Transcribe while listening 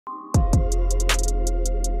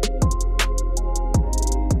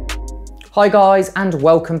Hi guys, and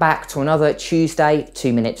welcome back to another Tuesday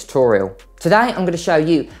 2-minute tutorial. Today I'm going to show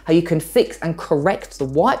you how you can fix and correct the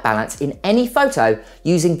white balance in any photo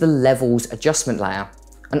using the levels adjustment layer.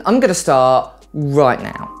 And I'm going to start right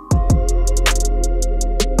now.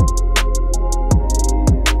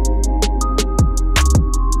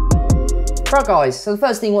 Right guys, so the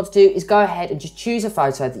first thing you want to do is go ahead and just choose a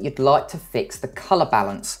photo that you'd like to fix the color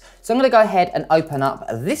balance. So I'm going to go ahead and open up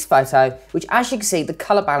this photo, which as you can see, the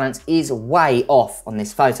color balance is way off on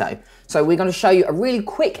this photo. So we're going to show you a really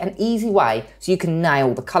quick and easy way so you can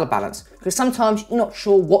nail the color balance, because sometimes you're not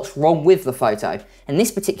sure what's wrong with the photo. In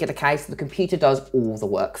this particular case, the computer does all the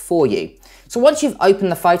work for you. So once you've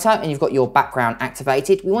opened the photo and you've got your background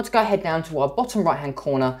activated, we want to go ahead down to our bottom right hand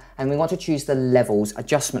corner and we want to choose the levels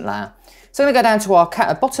adjustment layer. So I'm going to go down to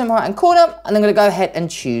our bottom right hand corner and I'm going to go ahead and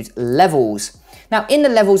choose levels. Now in the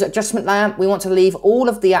levels adjustment layer, we want to leave all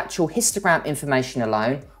of the actual histogram information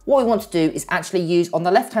alone. What we want to do is actually use on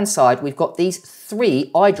the left hand side, we've got these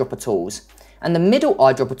 3 eyedropper tools. And the middle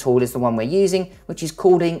eyedropper tool is the one we're using, which is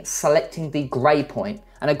called selecting the grey point.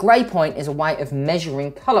 And a grey point is a way of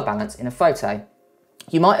measuring color balance in a photo.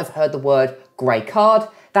 You might have heard the word grey card.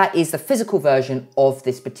 That is the physical version of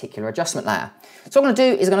this particular adjustment layer. So what I'm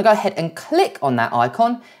going to do is I'm going to go ahead and click on that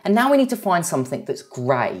icon, and now we need to find something that's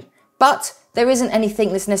grey. But there isn't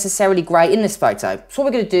anything that's necessarily grey in this photo. So what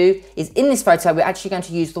we're going to do is in this photo, we're actually going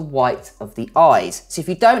to use the white of the eyes. So if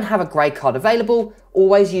you don't have a grey card available,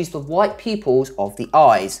 always use the white pupils of the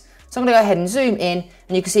eyes. So I'm going to go ahead and zoom in,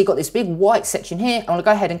 and you can see you've got this big white section here. I'm going to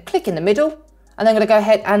go ahead and click in the middle, and then I'm going to go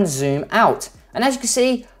ahead and zoom out. And as you can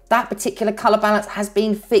see, that particular color balance has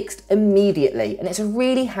been fixed immediately, and it's a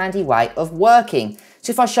really handy way of working.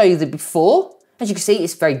 So if I show you the before, as you can see,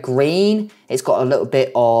 it's very green. It's got a little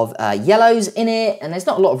bit of yellows in it, and there's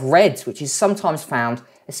not a lot of reds, which is sometimes found,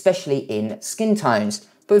 especially in skin tones.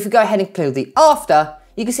 But if we go ahead and include the after,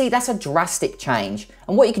 you can see that's a drastic change.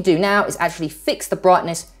 And what you can do now is actually fix the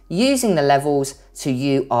brightness using the levels so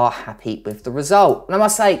you are happy with the result. And I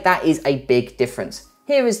must say, that is a big difference.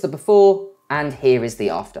 Here is the before, and here is the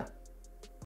after.